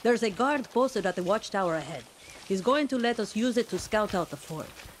 There's a guard posted at the watchtower ahead. He's going to let us use it to scout out the fort.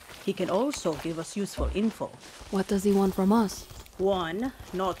 He can also give us useful info. What does he want from us? One,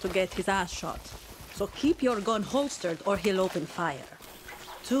 not to get his ass shot. So keep your gun holstered or he'll open fire.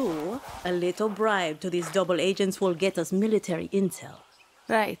 Two, a little bribe to these double agents will get us military intel.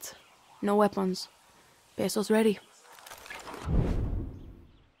 Right. No weapons. Pesos ready.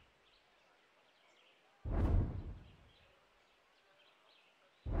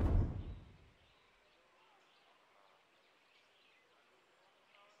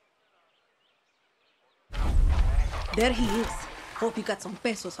 There he is. Hope you got some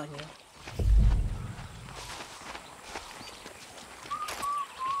pesos on you.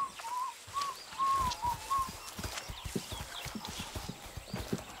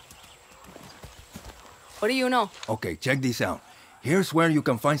 What do you know? Okay, check this out. Here's where you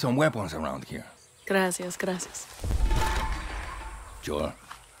can find some weapons around here. Gracias, gracias. Sure.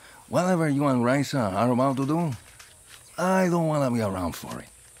 Whatever you and Raisa are about to do, I don't want to be around for it.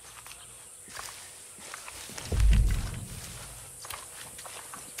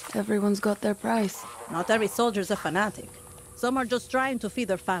 Everyone's got their price. Not every soldier's a fanatic. Some are just trying to feed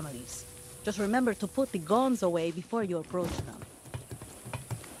their families. Just remember to put the guns away before you approach them.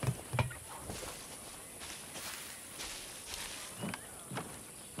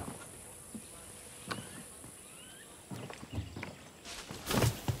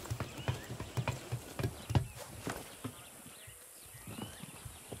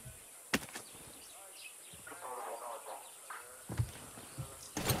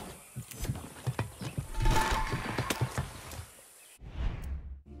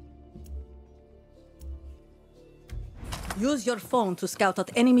 Use your phone to scout out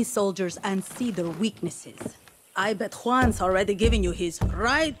enemy soldiers and see their weaknesses. I bet Juan's already giving you his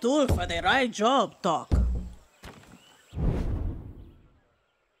right tool for the right job talk.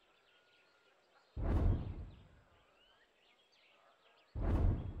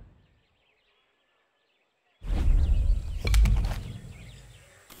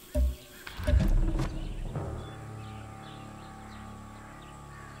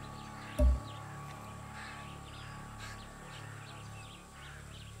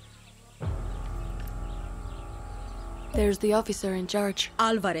 There's the officer in charge.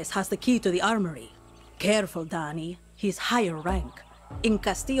 Alvarez has the key to the armory. Careful, Dani. He's higher rank. In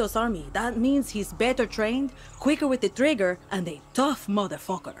Castillo's army, that means he's better trained, quicker with the trigger, and a tough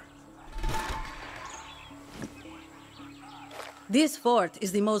motherfucker. This fort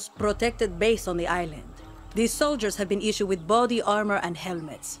is the most protected base on the island. These soldiers have been issued with body armor and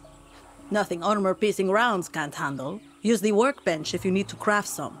helmets. Nothing armor-piercing rounds can't handle. Use the workbench if you need to craft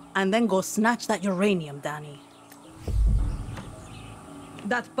some, and then go snatch that uranium, Dani.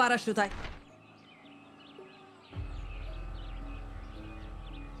 That parachute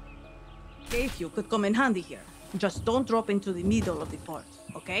gave you could come in handy here. Just don't drop into the middle of the fort,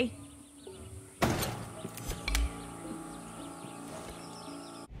 okay?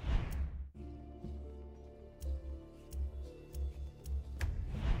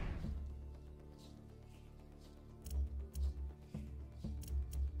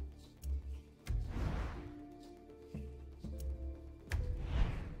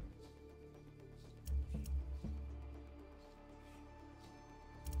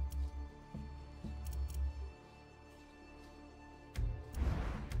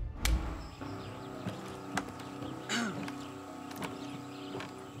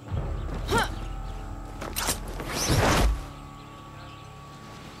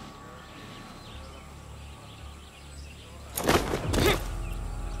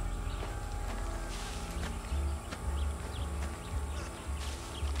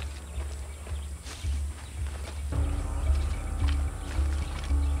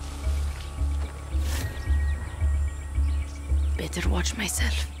 Better watch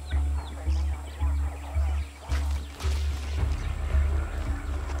myself.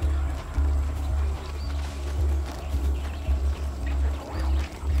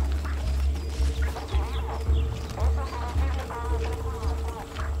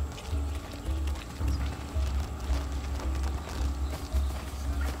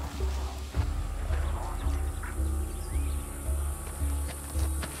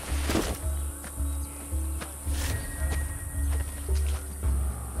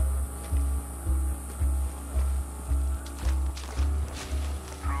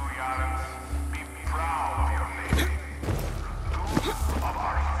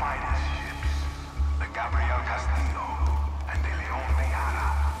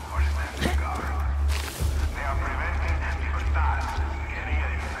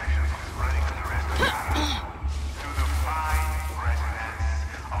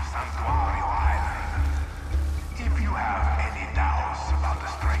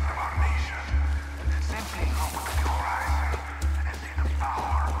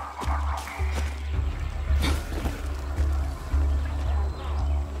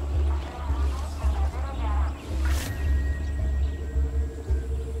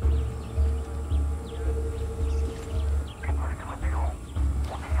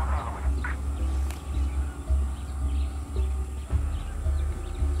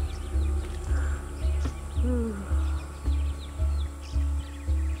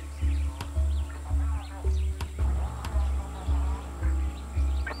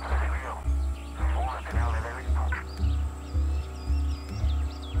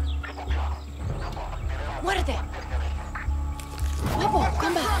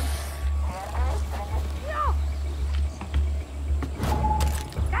 Come back.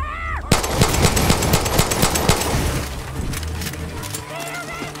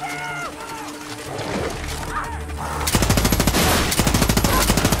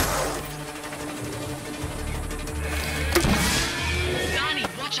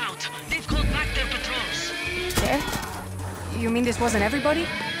 Dani, watch out. They've called back their patrols. There? You mean this wasn't everybody?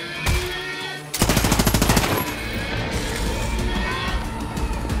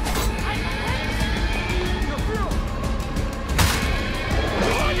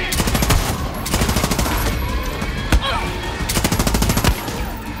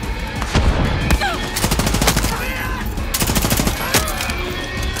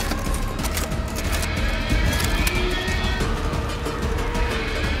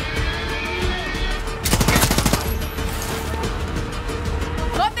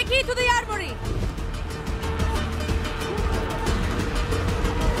 Got the key to the armory!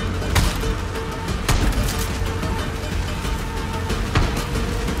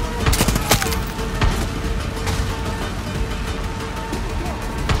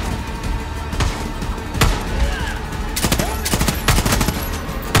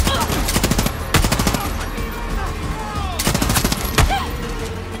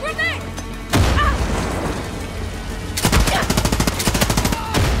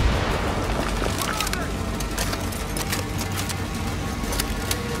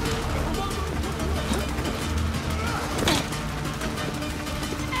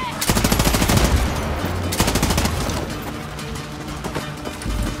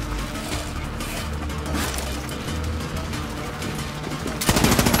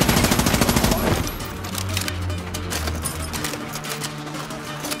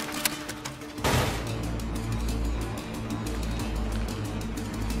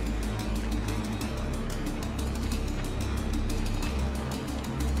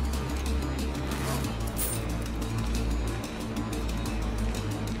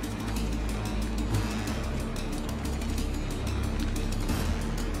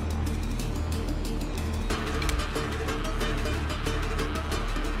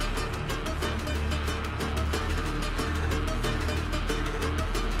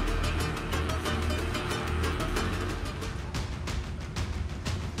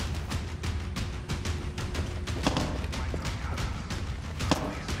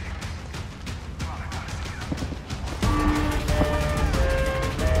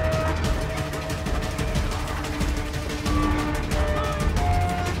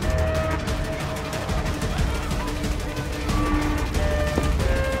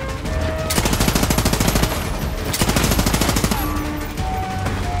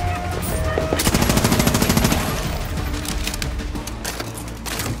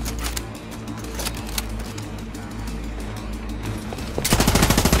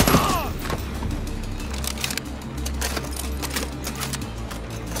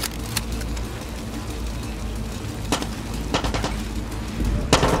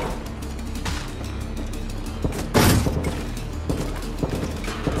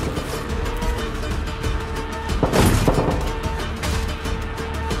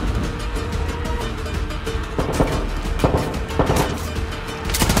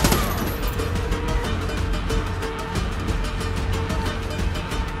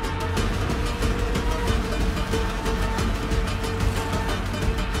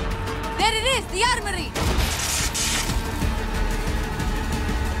 The armory!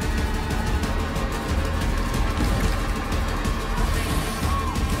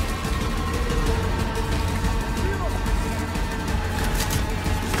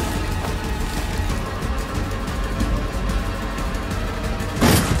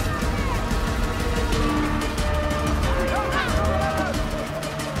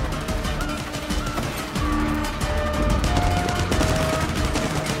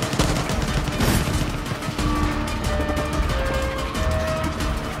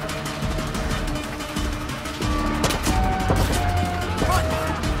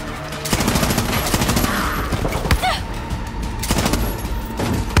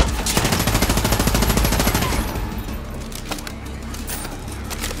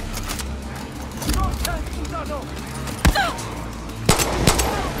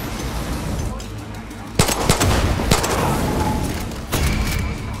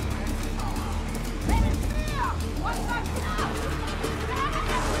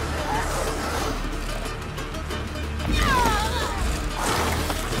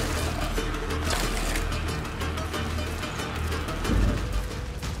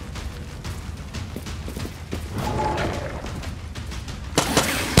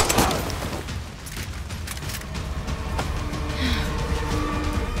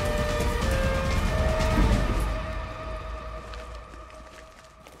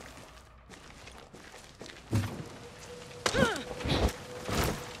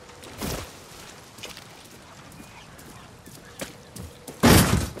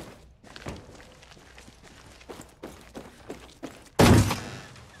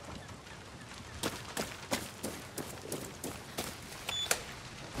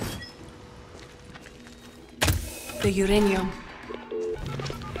 The uranium.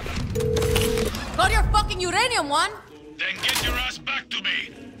 Got your fucking uranium, Juan! Then get your ass back to me!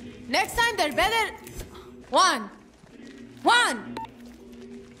 Next time they're better... Juan! Juan!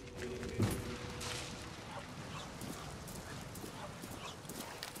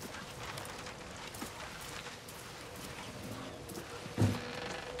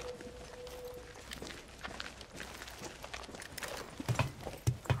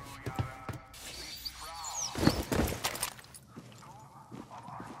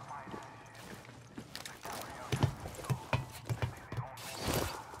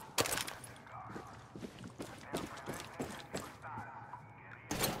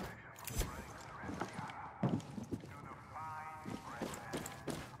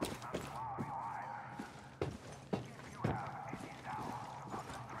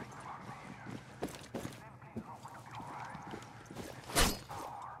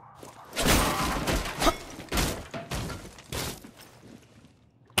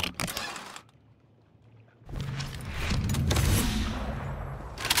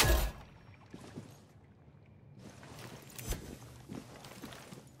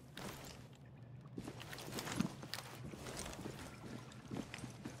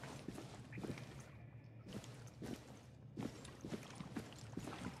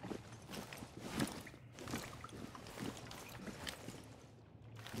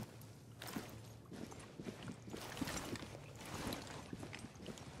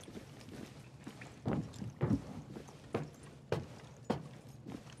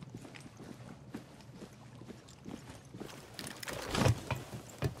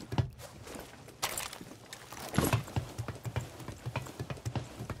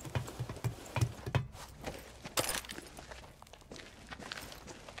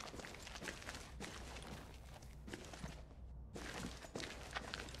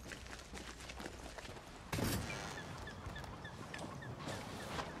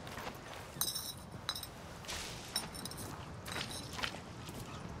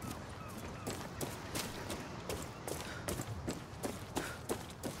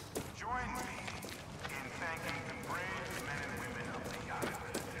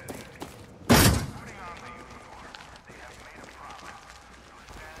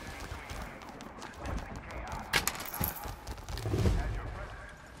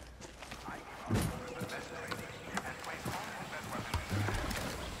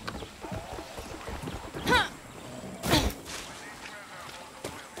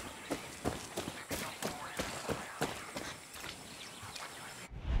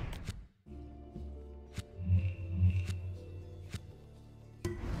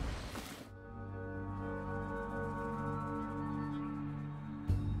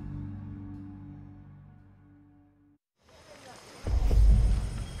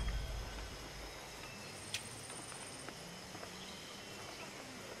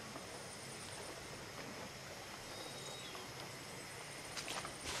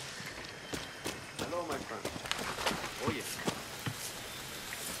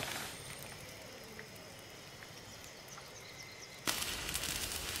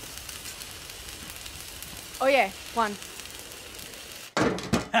 Oye, Juan.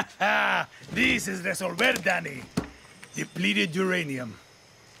 This is resolver, Dani. Depleted uranium.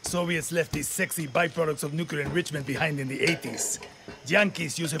 Soviets left these sexy byproducts of nuclear enrichment behind in the 80s.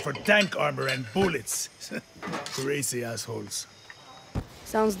 Yankees use it for tank armor and bullets. Crazy assholes.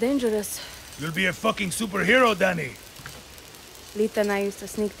 Sounds dangerous. You'll be a fucking superhero, Dani. Lita and I used to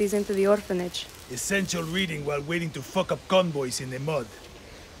sneak these into the orphanage. Essential reading while waiting to fuck up convoys in the mud.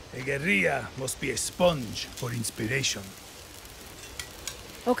 A guerrilla must be a sponge for inspiration.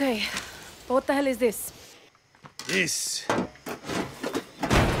 Okay, what the hell is this? This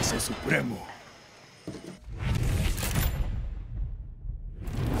is a Supremo.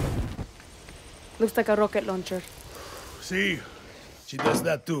 Looks like a rocket launcher. See, she does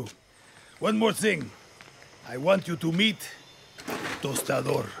that too. One more thing. I want you to meet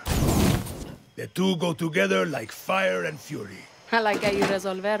Tostador. The two go together like fire and fury. I like how you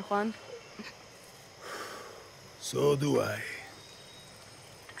resolver, Juan. So do I.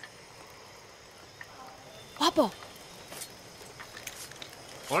 Guapo.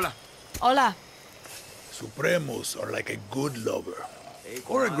 Hola. Hola. Supremos are like a good lover.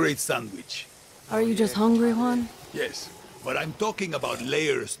 Or a great sandwich. Are you just hungry, Juan? Yes, but I'm talking about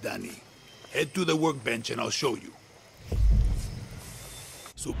layers, Dani. Head to the workbench and I'll show you.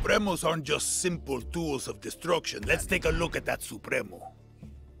 Supremos aren't just simple tools of destruction. Let's take a look at that Supremo.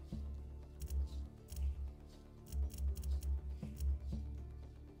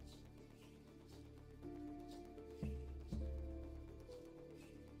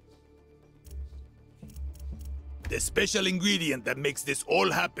 The special ingredient that makes this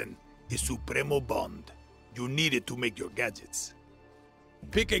all happen is Supremo Bond. You need it to make your gadgets.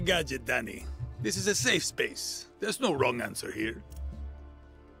 Pick a gadget, Dani. This is a safe space. There's no wrong answer here.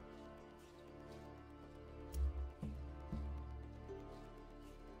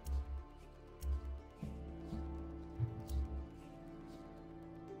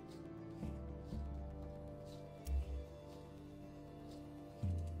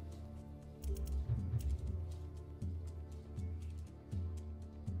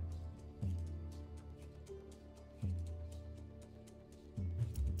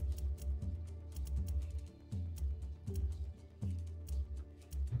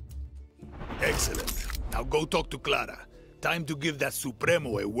 Excellent. Now go talk to Clara. Time to give that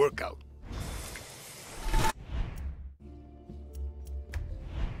Supremo a workout.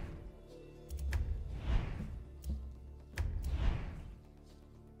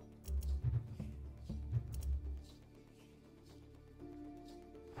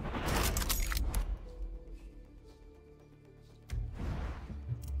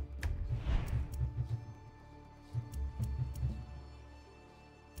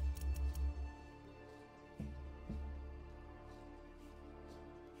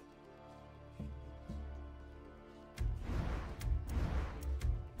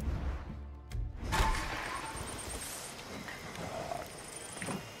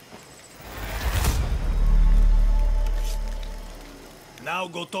 Now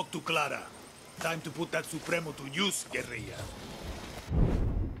go talk to Clara. Time to put that Supremo to use, guerrilla.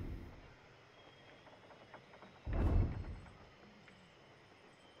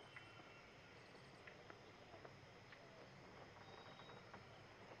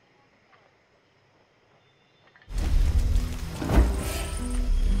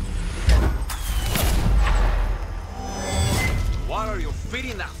 What are you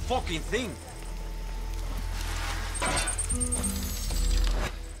feeding that fucking thing?